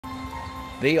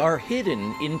They are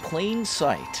hidden in plain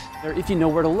sight, If you know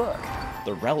where to look.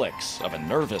 the relics of a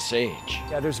nervous age.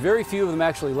 Yeah, there's very few of them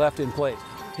actually left in place.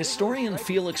 Historian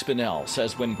Feliks Banel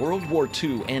says when World War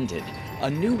II ended, a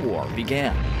new war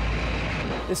began.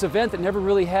 This event that never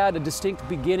really had a distinct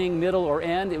beginning, middle, or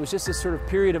end, it was just this sort of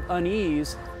period of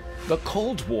unease. The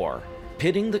Cold War,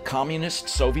 pitting the communist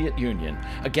Soviet Union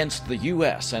against the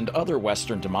US and other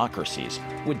Western democracies,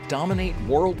 would dominate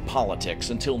world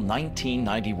politics until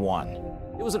 1991.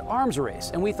 It was an arms race,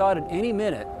 and we thought at any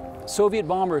minute Soviet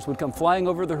bombers would come flying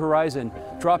over the horizon,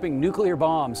 dropping nuclear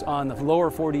bombs on the lower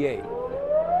 48.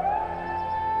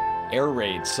 Air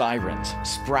raid sirens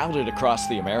sprouted across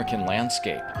the American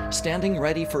landscape, standing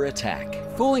ready for attack.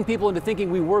 Fooling people into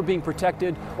thinking we were being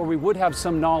protected or we would have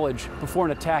some knowledge before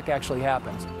an attack actually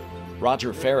happens.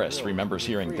 Roger Ferris remembers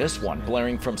hearing this one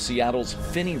blaring from Seattle's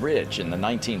Finney Ridge in the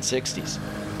 1960s.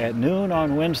 At noon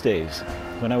on Wednesdays,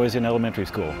 when I was in elementary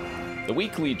school. The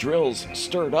weekly drills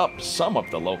stirred up some of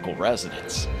the local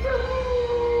residents.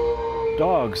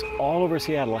 Dogs all over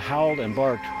Seattle howled and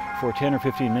barked for 10 or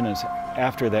 15 minutes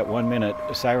after that 1-minute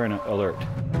siren alert.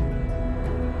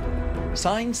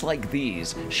 Signs like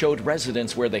these showed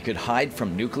residents where they could hide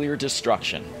from nuclear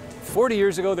destruction. 40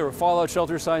 years ago, there were fallout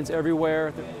shelter signs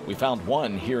everywhere. We found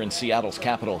one here in Seattle's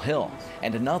Capitol Hill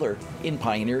and another in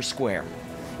Pioneer Square.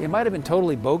 It might have been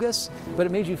totally bogus, but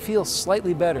it made you feel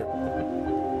slightly better.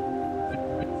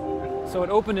 So it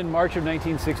opened in March of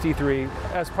 1963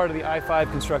 as part of the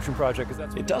I-5 construction project.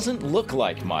 It doesn't look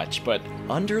like much, but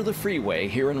under the freeway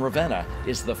here in Ravenna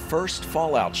is the first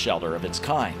fallout shelter of its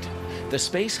kind. The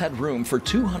space had room for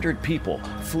 200 people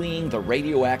fleeing the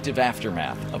radioactive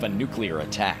aftermath of a nuclear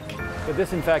attack. But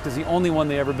this, in fact, is the only one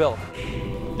they ever built.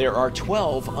 There are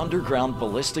 12 underground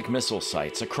ballistic missile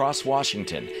sites across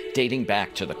Washington dating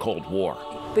back to the Cold War.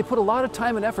 They put a lot of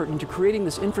time and effort into creating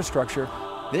this infrastructure.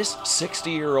 This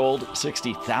 60-year-old,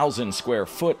 60,000 square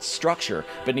foot structure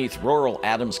beneath rural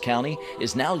Adams County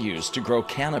is now used to grow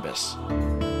cannabis.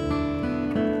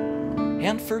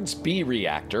 Hanford's B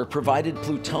reactor provided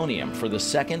plutonium for the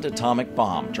second atomic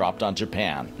bomb dropped on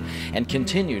Japan and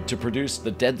continued to produce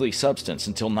the deadly substance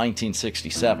until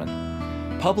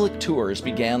 1967. Public tours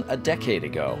began a decade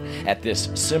ago at this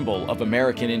symbol of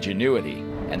American ingenuity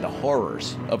and the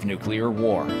horrors of nuclear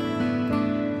war.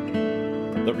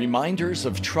 The reminders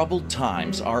of troubled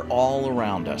times are all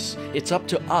around us. It's up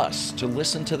to us to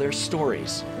listen to their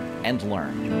stories and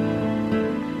learn.